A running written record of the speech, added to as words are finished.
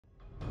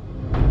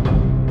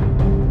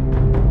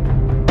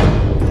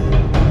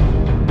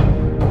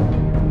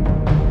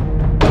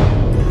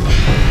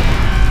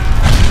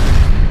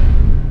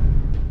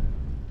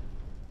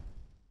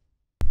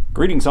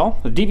Greetings all,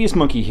 the Devious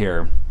Monkey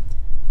here.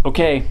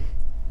 Okay,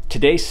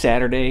 today's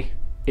Saturday.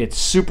 It's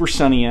super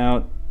sunny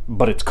out,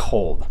 but it's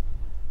cold.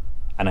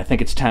 And I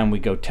think it's time we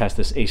go test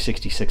this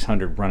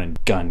a6600 run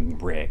and gun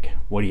rig.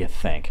 What do you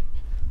think?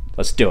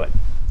 Let's do it.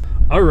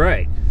 All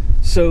right,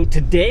 so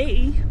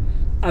today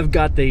I've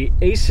got the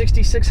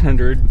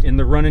a6600 in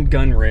the run and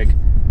gun rig.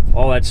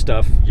 All that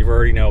stuff you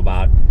already know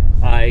about.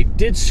 I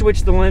did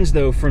switch the lens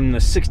though from the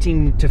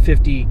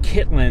 16-50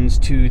 kit lens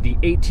to the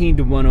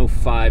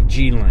 18-105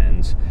 G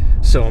lens.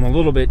 So I'm a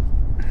little bit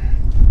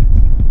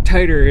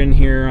tighter in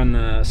here on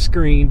the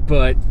screen,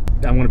 but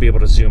I want to be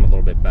able to zoom a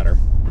little bit better.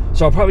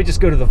 So I'll probably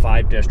just go to the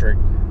Vibe District,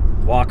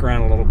 walk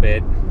around a little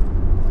bit,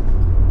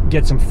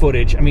 get some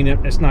footage. I mean,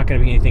 it's not going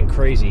to be anything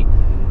crazy.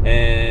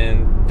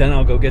 And then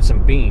I'll go get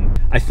some bean.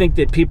 I think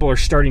that people are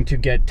starting to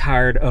get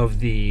tired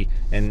of the,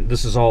 and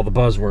this is all the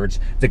buzzwords,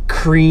 the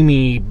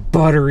creamy,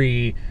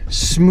 buttery,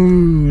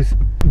 smooth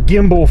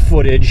gimbal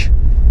footage,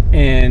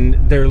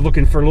 and they're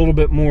looking for a little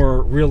bit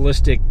more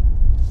realistic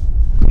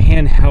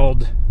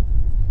handheld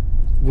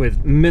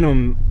with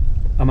minimum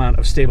amount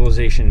of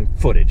stabilization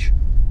footage.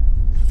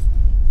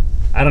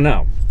 I don't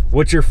know.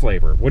 What's your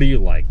flavor? What do you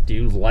like? Do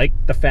you like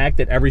the fact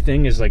that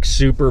everything is like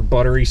super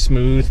buttery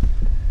smooth,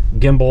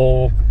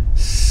 gimbal,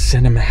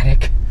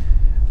 cinematic,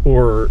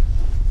 or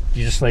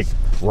you just like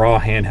raw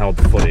handheld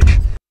footage?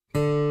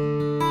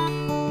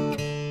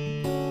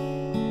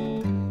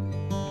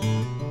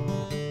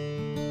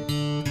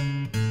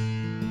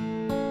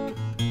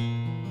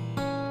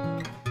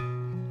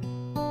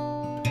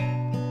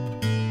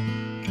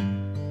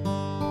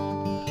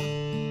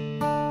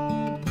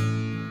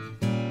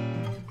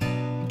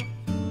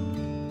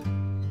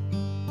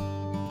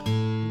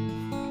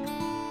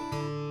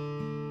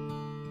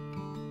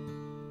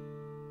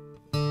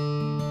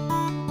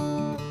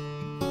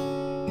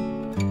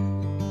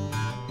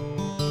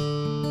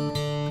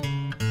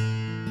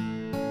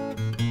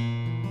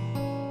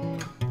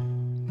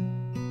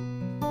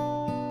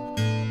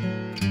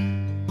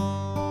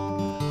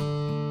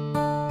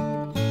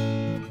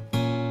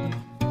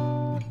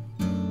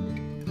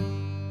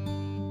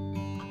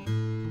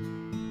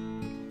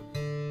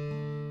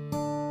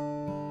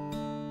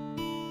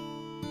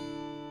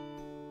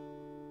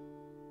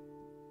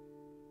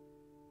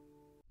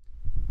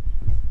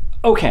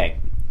 Okay,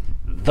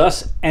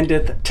 thus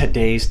endeth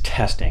today's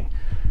testing.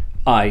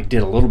 I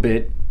did a little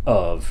bit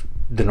of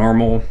the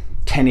normal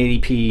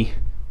 1080p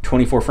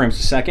 24 frames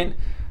a second,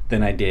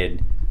 then I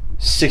did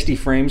 60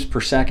 frames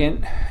per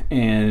second,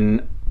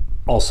 and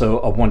also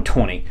a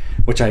 120,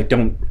 which I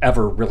don't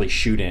ever really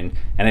shoot in,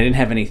 and I didn't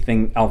have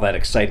anything all that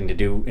exciting to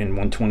do in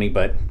 120,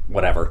 but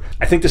whatever.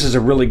 I think this is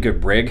a really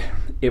good rig.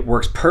 It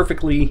works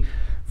perfectly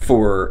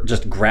for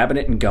just grabbing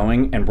it and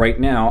going, and right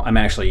now I'm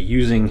actually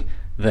using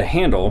the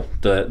handle,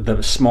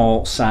 the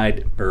small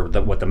side, or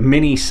the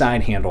mini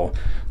side handle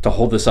to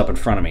hold this up in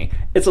front of me.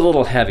 It's a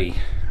little heavy,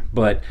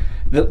 but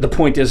the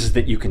point is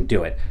that you can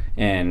do it,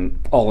 and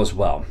all is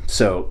well.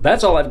 So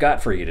that's all I've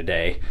got for you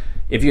today.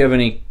 If you have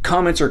any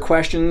comments or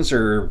questions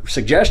or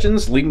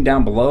suggestions, leave them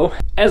down below.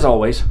 As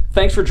always,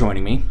 thanks for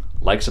joining me.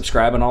 Like,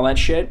 subscribe, and all that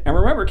shit. And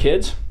remember,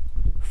 kids,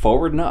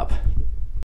 forward and up.